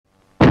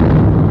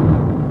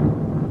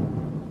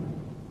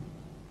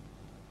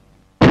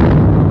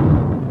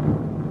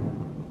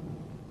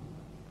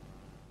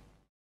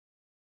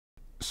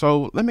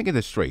So let me get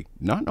this straight.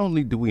 Not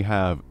only do we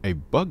have a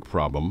bug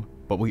problem,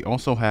 but we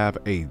also have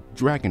a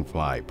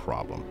dragonfly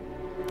problem.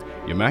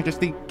 Your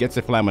Majesty gets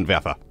a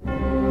Flammenwerfer.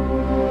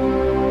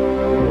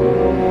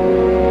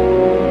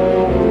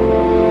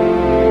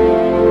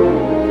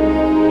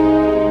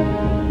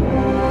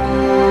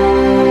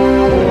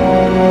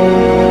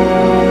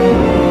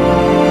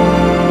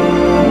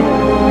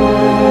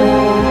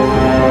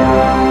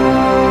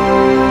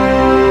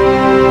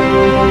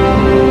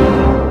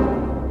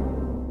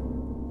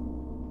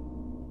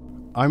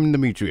 I'm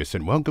Demetrius,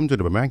 and welcome to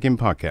the Brumakian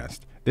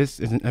podcast. This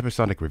is an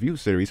episodic review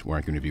series where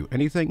I can review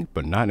anything,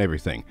 but not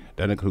everything.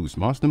 That includes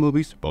monster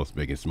movies, both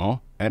big and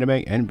small,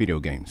 anime, and video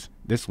games.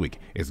 This week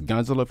is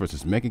Godzilla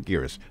vs.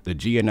 Megaguirus, the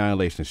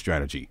G-Annihilation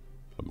Strategy.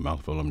 A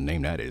mouthful of a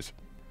name that is.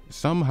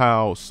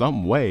 Somehow,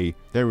 some way,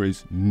 there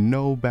is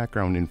no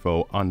background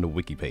info on the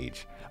wiki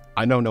page.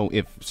 I don't know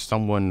if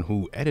someone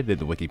who edited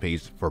the wiki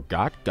page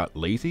forgot, got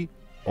lazy,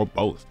 or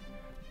both.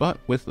 But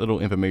with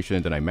little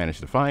information that I managed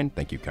to find,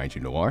 thank you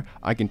Kaiju Noir,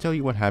 I can tell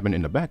you what happened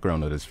in the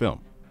background of this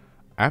film.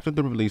 After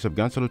the release of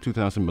Godzilla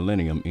 2000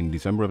 Millennium in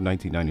December of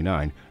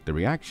 1999, the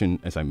reaction,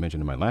 as I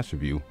mentioned in my last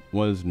review,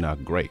 was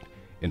not great.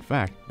 In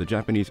fact, the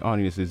Japanese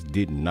audiences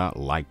did not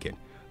like it.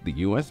 The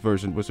US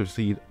version was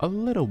received a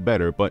little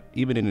better, but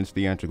even in its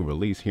theatrical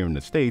release here in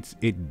the States,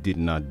 it did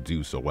not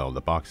do so well at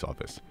the box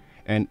office.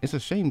 And it's a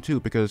shame too,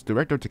 because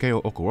director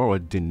Takeo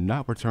Okawara did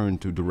not return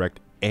to direct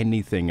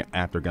anything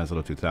after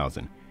Godzilla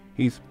 2000.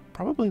 He's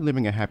probably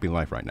living a happy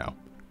life right now.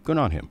 Good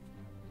on him.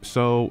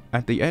 So,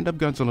 at the end of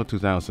Godzilla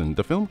 2000,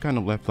 the film kind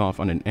of left off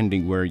on an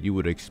ending where you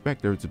would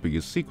expect there to be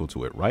a sequel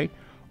to it, right?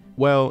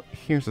 Well,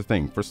 here's the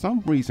thing. For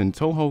some reason,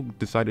 Toho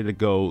decided to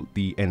go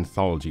the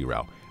anthology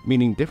route,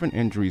 meaning different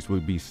entries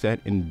would be set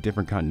in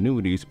different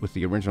continuities with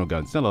the original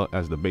Godzilla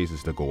as the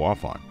basis to go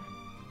off on.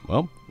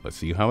 Well, let's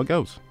see how it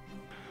goes.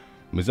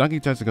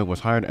 Mizaki Tezuka was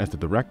hired as the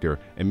director,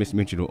 and Miss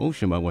Michiru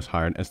Oshima was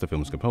hired as the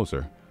film's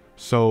composer.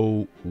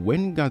 So,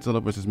 when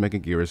Godzilla vs.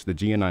 Megaguirus, the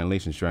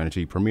G-Annihilation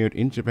Strategy premiered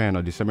in Japan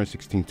on December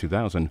 16,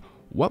 2000,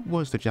 what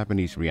was the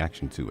Japanese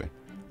reaction to it?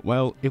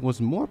 Well, it was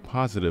more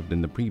positive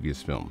than the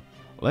previous film.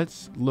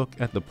 Let's look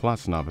at the plot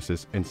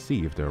synopsis and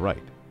see if they're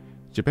right.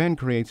 Japan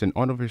creates an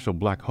artificial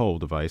black hole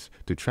device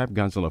to trap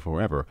Godzilla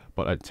forever,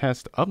 but a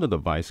test of the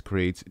device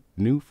creates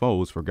new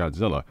foes for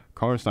Godzilla,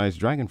 car-sized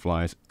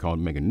dragonflies called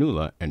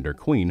Meganula and their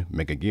queen,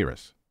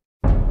 Megaguirus.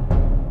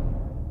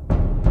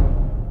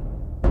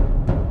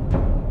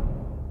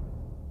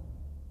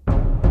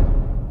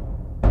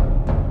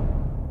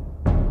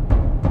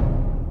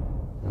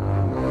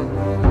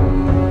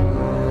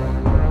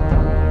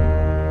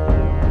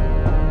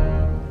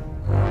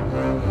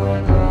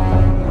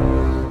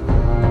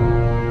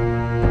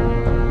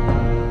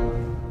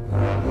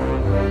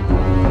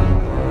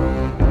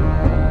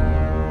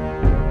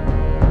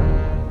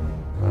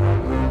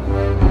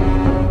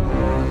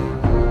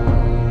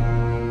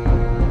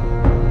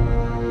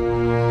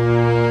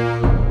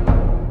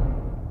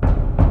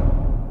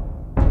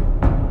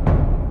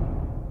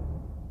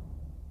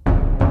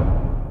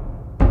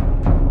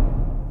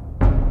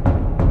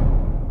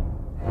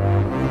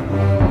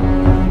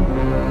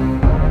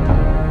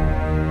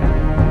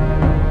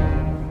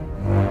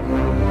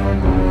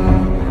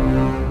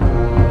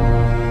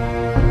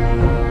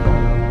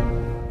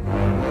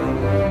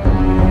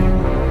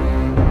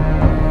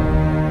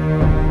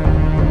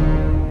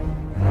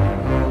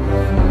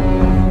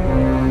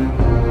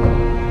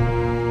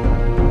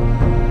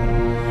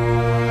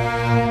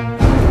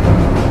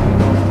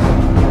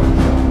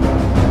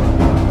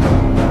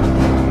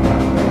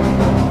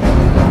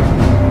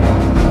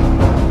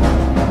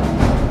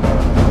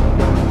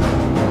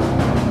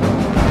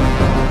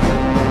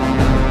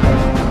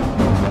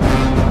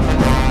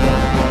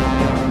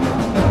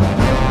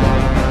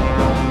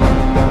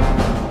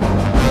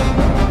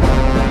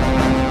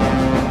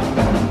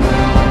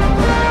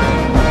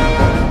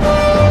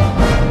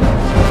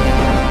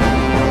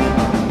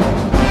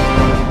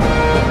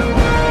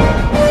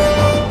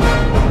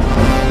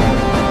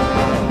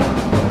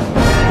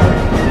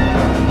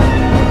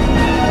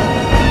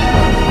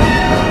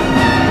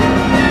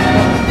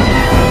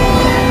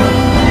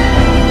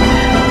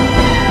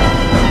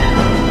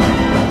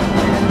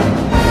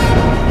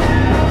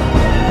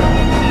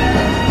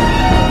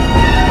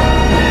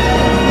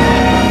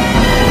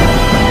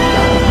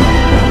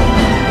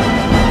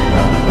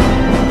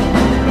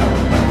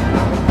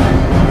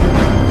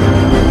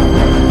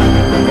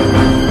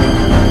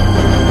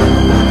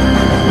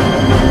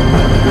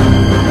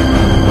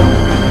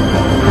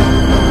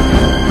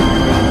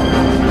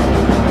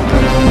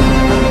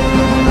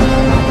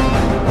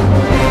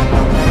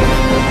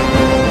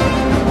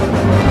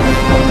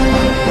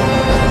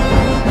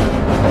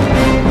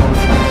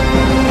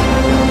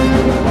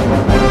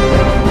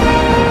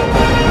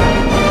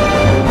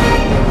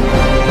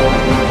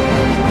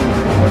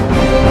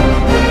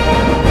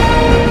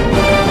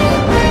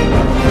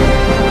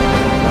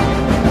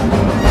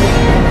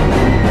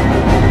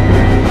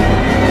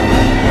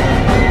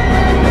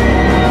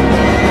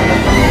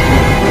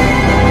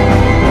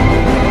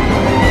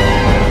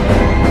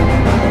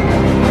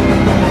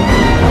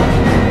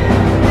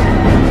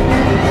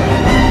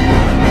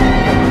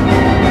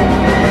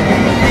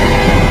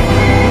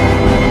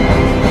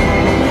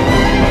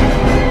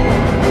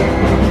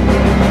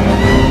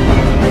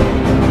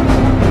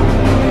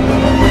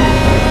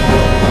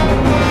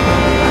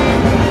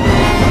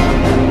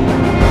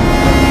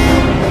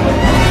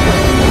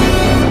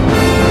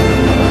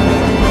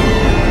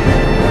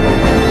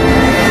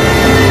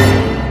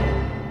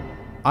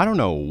 I don't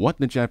know what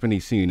the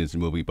Japanese see in this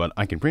movie, but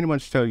I can pretty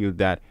much tell you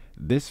that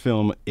this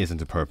film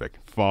isn't perfect.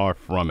 Far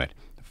from it.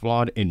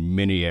 Flawed in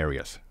many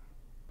areas.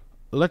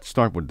 Let's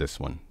start with this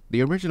one.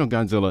 The original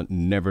Godzilla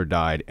never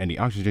died and the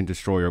oxygen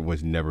destroyer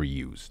was never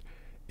used.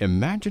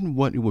 Imagine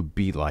what it would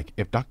be like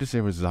if Dr.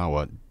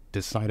 Serizawa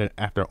decided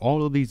after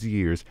all of these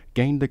years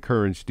gained the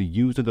courage to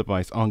use the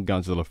device on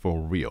Godzilla for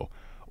real.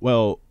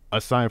 Well,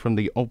 aside from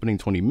the opening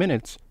 20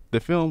 minutes, the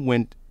film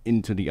went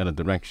into the other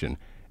direction,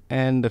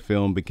 and the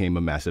film became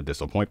a massive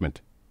disappointment.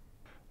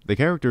 The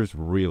characters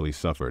really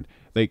suffered.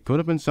 They could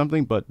have been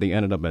something, but they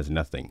ended up as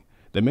nothing.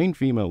 The main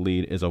female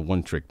lead is a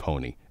one-trick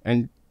pony,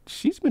 and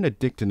she's been a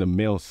dick to the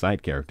male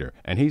side character,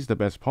 and he's the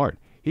best part.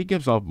 He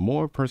gives off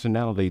more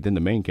personality than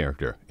the main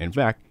character. In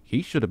fact,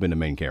 he should have been the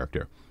main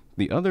character.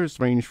 The others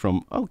range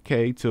from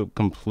okay to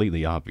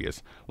completely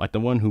obvious, like the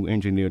one who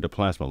engineered the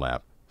plasma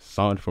lab,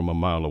 saw it from a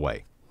mile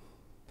away.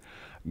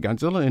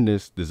 Godzilla in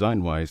this,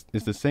 design-wise,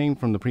 is the same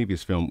from the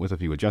previous film with a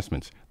few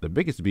adjustments, the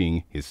biggest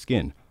being his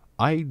skin.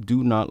 I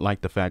do not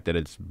like the fact that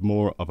it's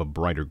more of a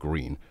brighter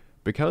green.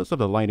 Because of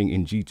the lighting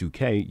in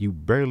G2K, you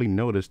barely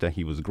noticed that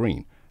he was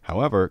green.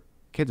 However,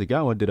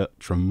 Kitagawa did a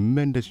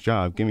tremendous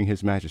job giving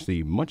His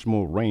Majesty much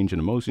more range in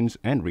emotions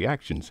and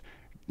reactions,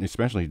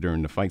 especially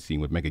during the fight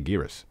scene with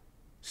Megaguirus.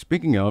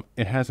 Speaking of,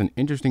 it has an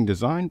interesting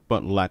design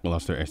but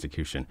lackluster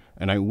execution,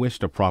 and I wish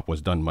the prop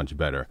was done much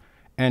better.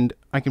 And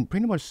I can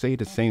pretty much say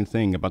the same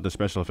thing about the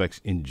special effects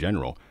in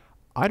general.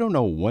 I don't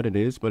know what it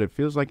is, but it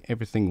feels like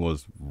everything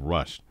was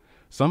rushed.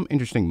 Some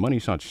interesting money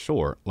shots,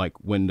 sure, like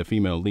when the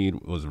female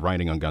lead was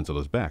riding on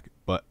Godzilla's back,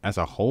 but as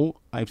a whole,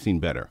 I've seen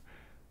better.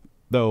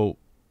 Though,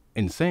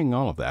 in saying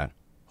all of that,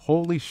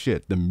 holy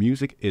shit, the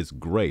music is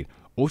great.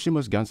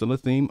 Oshima's Godzilla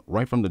theme,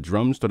 right from the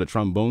drums to the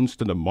trombones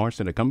to the march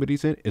that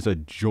accompanies it, is a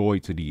joy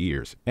to the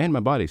ears, and my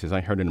body since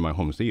I heard it in my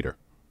home theater,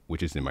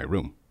 which is in my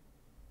room.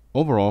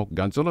 Overall,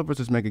 Godzilla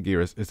vs.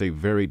 Megaguirus is a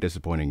very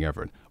disappointing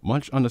effort,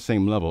 much on the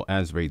same level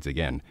as Raids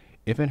Again.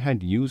 If it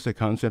had used the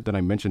concept that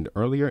I mentioned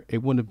earlier,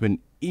 it would have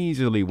been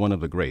easily one of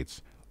the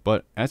greats,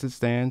 but as it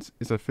stands,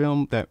 it's a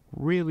film that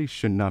really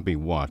should not be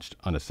watched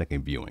on a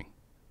second viewing.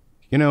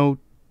 You know,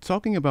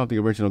 talking about the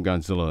original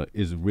Godzilla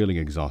is really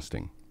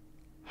exhausting.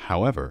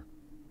 However,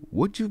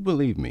 would you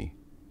believe me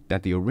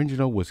that the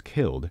original was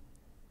killed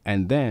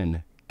and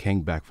then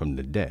came back from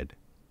the dead?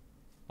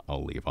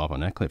 I'll leave off on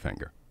that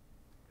cliffhanger.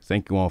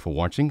 Thank you all for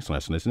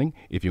watching/listening.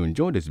 If you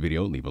enjoyed this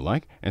video, leave a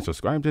like and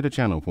subscribe to the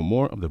channel for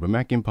more of the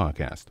Brumakian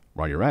podcast.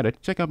 While you're at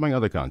it, check out my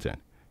other content.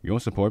 Your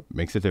support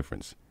makes a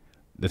difference.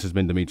 This has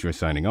been Demetrius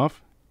signing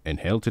off, and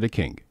hail to the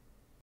king.